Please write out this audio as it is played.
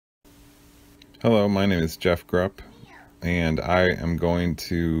Hello, my name is Jeff Grupp, and I am going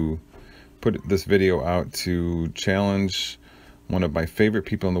to put this video out to challenge one of my favorite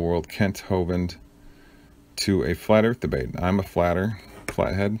people in the world, Kent Hovind, to a flat earth debate. I'm a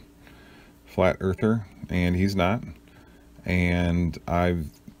flathead, flat earther, and he's not. And I've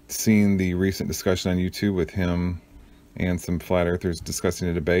seen the recent discussion on YouTube with him and some flat earthers discussing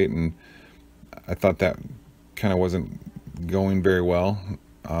a debate, and I thought that kind of wasn't going very well.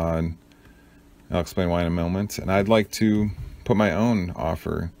 I'll explain why in a moment. And I'd like to put my own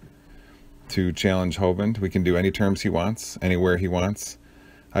offer to challenge Hovind. We can do any terms he wants, anywhere he wants.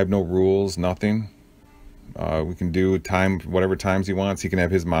 I have no rules, nothing. We can do whatever times he wants. He can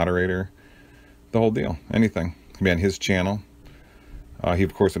have his moderator, the whole deal, anything. It can be on his channel. He,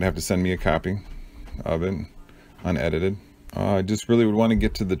 of course, would have to send me a copy of it, unedited. I just really would want to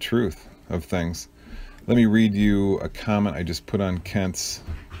get to the truth of things. Let me read you a comment I just put on Kent's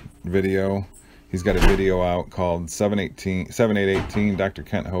video. He's got a video out called 7818, Dr.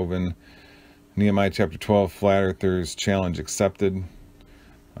 Kent Hovind, Nehemiah chapter 12, Flat Earthers Challenge Accepted.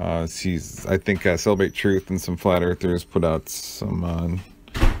 I think Celebrate Truth and some Flat Earthers put out some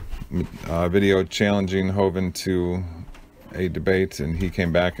video challenging Hovind to a debate, and he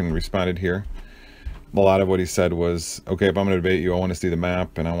came back and responded here. A lot of what he said was, okay, if I'm going to debate you, I want to see the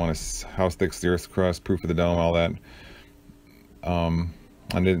map, and I want to how thick's the Earth's crust, proof of the dome, all that.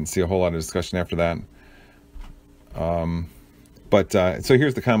 I didn't see a whole lot of discussion after that. So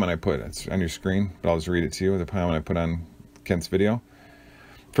here's the comment I put. It's on your screen, but I'll just read it to you, the comment I put on Kent's video.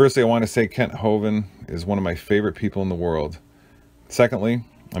 Firstly, I want to say Kent Hovind is one of my favorite people in the world. Secondly,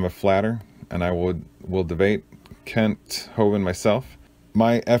 I'm a flatter, and I will debate Kent Hovind myself.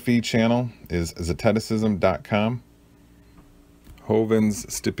 My FE channel is zeteticism.com.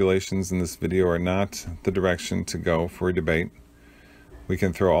 Hovind's stipulations in this video are not the direction to go for a debate. We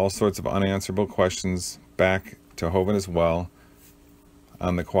can throw all sorts of unanswerable questions back to Hovind as well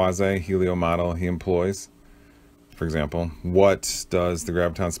on the quasi-helio model he employs. For example, what does the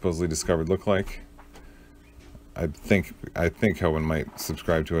graviton supposedly discovered look like? I think Hovind might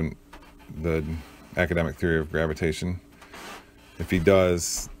subscribe to the academic theory of gravitation. If he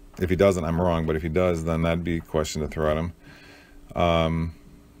doesn't, I'm wrong. But if he does, then that'd be a question to throw at him.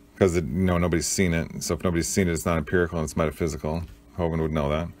 Because nobody's seen it. So if nobody's seen it, it's not empirical and it's metaphysical. Hovind would know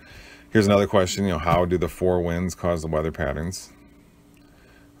that. Here's another question. How do the four winds cause the weather patterns?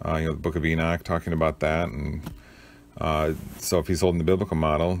 The Book of Enoch talking about that, and so if he's holding the biblical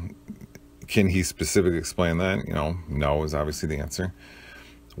model, can he specifically explain that? No is obviously the answer.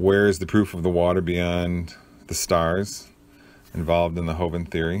 Where is the proof of the water beyond the stars involved in the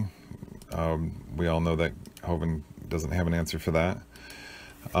Hovind theory? We all know that Hovind doesn't have an answer for that.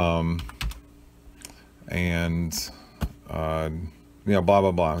 Blah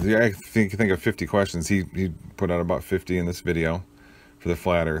blah blah. I think of 50 questions. He put out about 50 in this video for the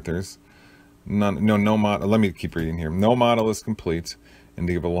flat earthers. No model. Let me keep reading here. No model is complete, and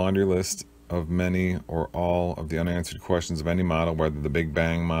to give a laundry list of many or all of the unanswered questions of any model, whether the Big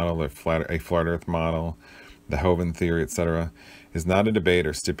Bang model, a flat Earth model, the Hovind theory, etc., is not a debate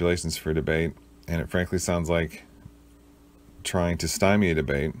or stipulations for a debate, and it frankly sounds like trying to stymie a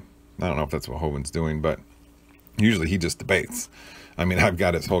debate. I don't know if that's what Hovind's doing, but usually he just debates. I've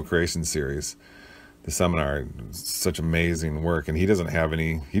got his whole creation series, the seminar, such amazing work, and he doesn't have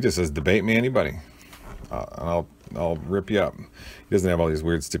any. He just says, debate me, anybody, and I'll rip you up. He doesn't have all these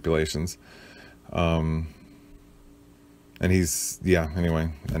weird stipulations, and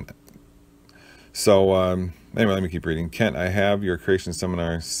anyway. And so anyway, let me keep reading. Kent, I have your creation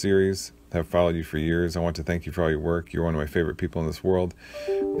seminar series. Have followed you for years. I want to thank you for all your work. You're one of my favorite people in this world.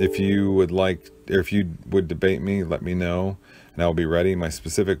 If you would debate me, let me know, and I'll be ready. My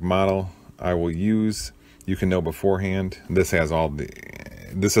specific model I will use, you can know beforehand. This has all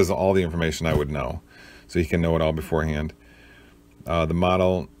the information I would know, so you can know it all beforehand. The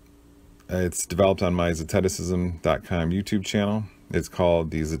model, it's developed on my zeteticism.com YouTube channel. It's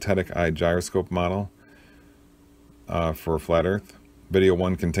called the Zetetic Eye Gyroscope Model for Flat Earth. Video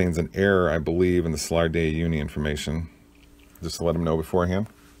 1 contains an error, I believe, in the Solar Day Uni information, just to let them know beforehand.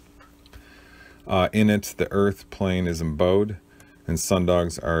 In it, the Earth plane is embowed, and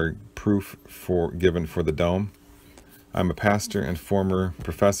sundogs are proof given for the dome. I'm a pastor and former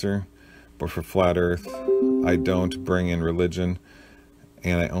professor, but for Flat Earth, I don't bring in religion,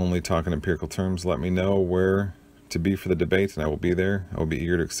 and I only talk in empirical terms. Let me know where to be for the debate, and I will be there. I will be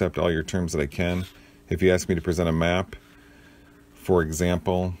eager to accept all your terms that I can. If you ask me to present a map, for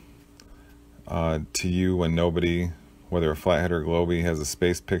example, to you when nobody, whether a flathead or a globie, has a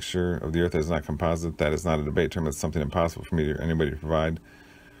space picture of the Earth that is not composite, that is not a debate term. That's something impossible for me or anybody to provide.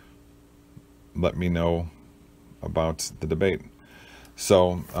 let me know about the debate.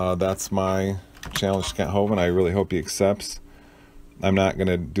 So that's my challenge to Kent Hovind. I really hope he accepts. I'm not going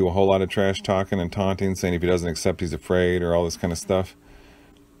to do a whole lot of trash talking and taunting, saying if he doesn't accept, he's afraid, or all this kind of stuff.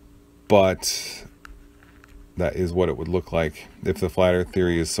 But that is what it would look like. If the flat earth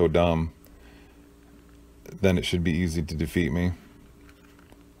theory is so dumb, then it should be easy to defeat me.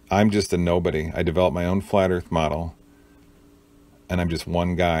 I'm just a nobody. I developed my own flat earth model, and I'm just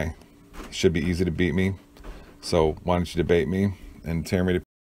one guy. It should be easy to beat me. So why don't you debate me and tear me to